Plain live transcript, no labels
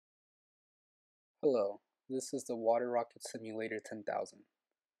Hello, this is the Water Rocket Simulator 10,000.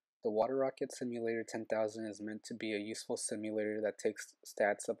 The Water Rocket Simulator 10,000 is meant to be a useful simulator that takes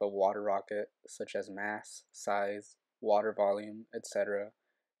stats of a water rocket, such as mass, size, water volume, etc.,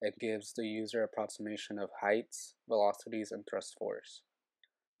 and gives the user approximation of heights, velocities, and thrust force.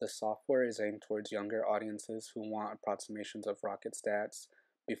 The software is aimed towards younger audiences who want approximations of rocket stats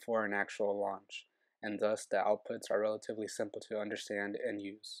before an actual launch, and thus the outputs are relatively simple to understand and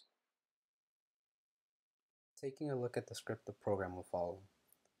use. Taking a look at the script the program will follow,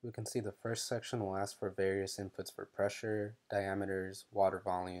 we can see the first section will ask for various inputs for pressure, diameters, water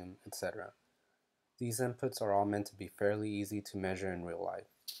volume, etc. These inputs are all meant to be fairly easy to measure in real life.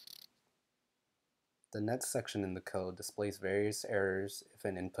 The next section in the code displays various errors if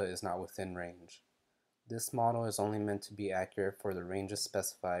an input is not within range. This model is only meant to be accurate for the ranges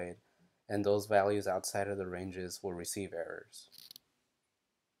specified, and those values outside of the ranges will receive errors.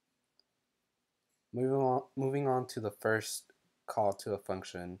 Moving on to the first call to a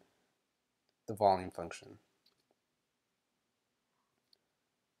function, the volume function.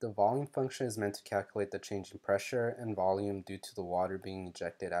 The volume function is meant to calculate the change in pressure and volume due to the water being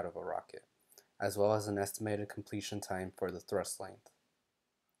ejected out of a rocket, as well as an estimated completion time for the thrust length.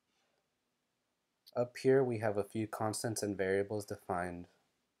 Up here we have a few constants and variables defined.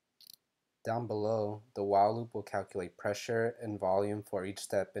 Down below, the while loop will calculate pressure and volume for each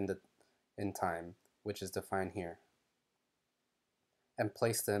step in time, which is defined here, and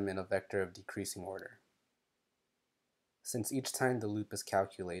place them in a vector of decreasing order. Since each time the loop is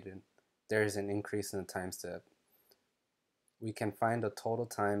calculated, there is an increase in the time step. We can find the total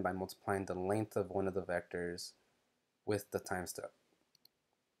time by multiplying the length of one of the vectors with the time step.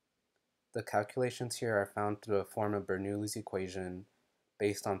 The calculations here are found through a form of Bernoulli's equation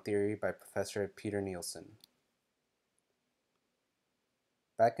based on theory by Professor Peter Nielsen.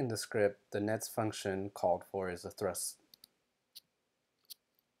 Back in the script, the next function called for is the thrust.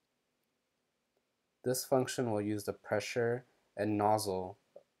 This function will use the pressure and nozzle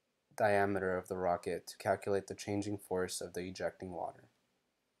diameter of the rocket to calculate the changing force of the ejecting water.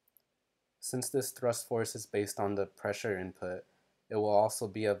 Since this thrust force is based on the pressure input, it will also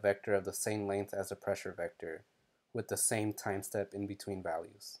be a vector of the same length as the pressure vector, with the same time step in between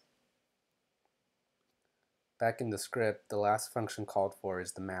values. Back in the script, the last function called for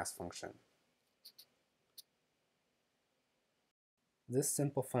is the mass function. This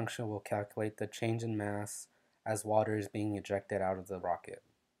simple function will calculate the change in mass as water is being ejected out of the rocket.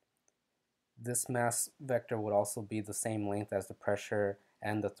 This mass vector would also be the same length as the pressure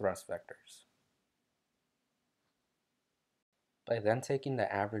and the thrust vectors. By then taking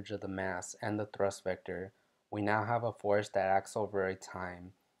the average of the mass and the thrust vector, we now have a force that acts over a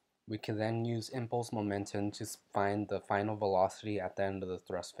time. We can then use impulse momentum to find the final velocity at the end of the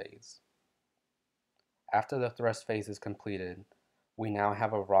thrust phase. After the thrust phase is completed, we now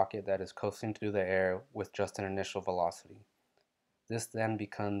have a rocket that is coasting through the air with just an initial velocity. This then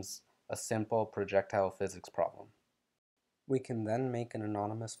becomes a simple projectile physics problem. We can then make an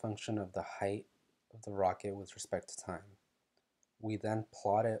anonymous function of the height of the rocket with respect to time. We then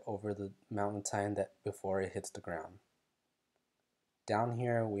plot it over the amount of time that before it hits the ground. Down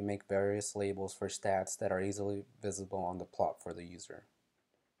here, we make various labels for stats that are easily visible on the plot for the user.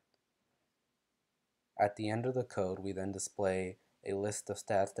 At the end of the code, we then display a list of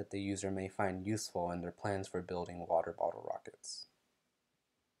stats that the user may find useful in their plans for building water bottle rockets.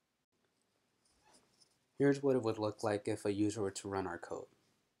 Here's what it would look like if a user were to run our code.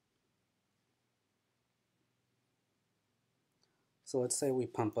 So let's say we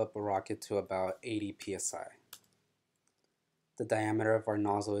pump up a rocket to about 80 psi. The diameter of our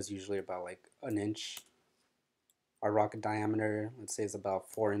nozzle is usually about like an inch. Our rocket diameter, let's say, is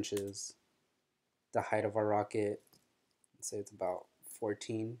about 4 inches. The height of our rocket, let's say it's about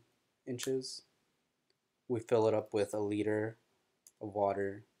 14 inches. We fill it up with a liter of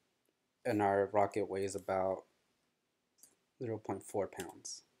water, and our rocket weighs about 0.4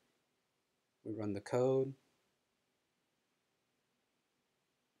 pounds. We run the code,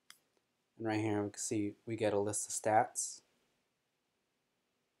 and right here we can see we get a list of stats.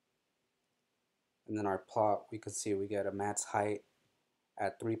 And then our plot, we can see we get a max height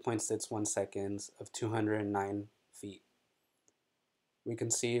at 3.61 seconds of 209 feet. We can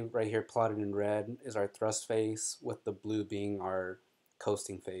see right here plotted in red is our thrust phase, with the blue being our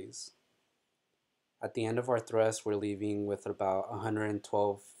coasting phase. At the end of our thrust, we're leaving with about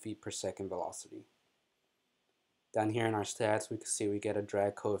 112 feet per second velocity. Down here in our stats, we can see we get a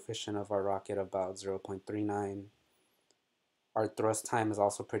drag coefficient of our rocket about 0.39. Our thrust time is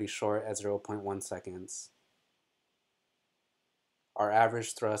also pretty short at 0.1 seconds. Our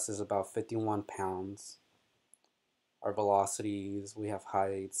average thrust is about 51 pounds. Our velocities, we have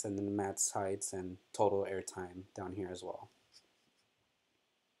heights, and then max heights and total airtime down here as well.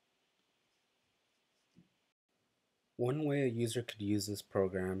 One way a user could use this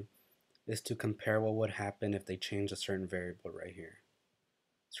program is to compare what would happen if they change a certain variable right here.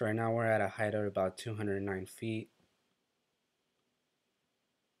 So right now we're at a height of about 209 feet.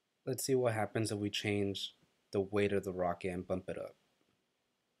 Let's see what happens if we change the weight of the rocket and bump it up.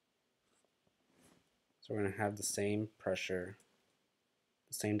 So we're going to have the same pressure,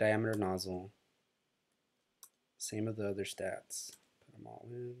 the same diameter nozzle, same of the other stats. Put them all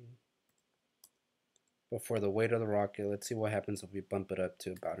in. But for the weight of the rocket, let's see what happens if we bump it up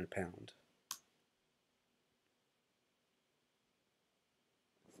to about a pound.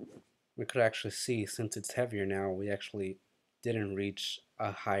 We could actually see, since it's heavier now, we actually didn't reach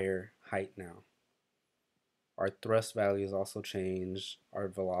a higher height now. Our thrust values also change, our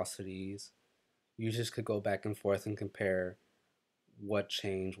velocities. Users could go back and forth and compare what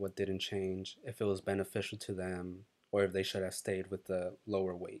changed, what didn't change, if it was beneficial to them, or if they should have stayed with the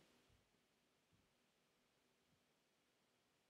lower weight.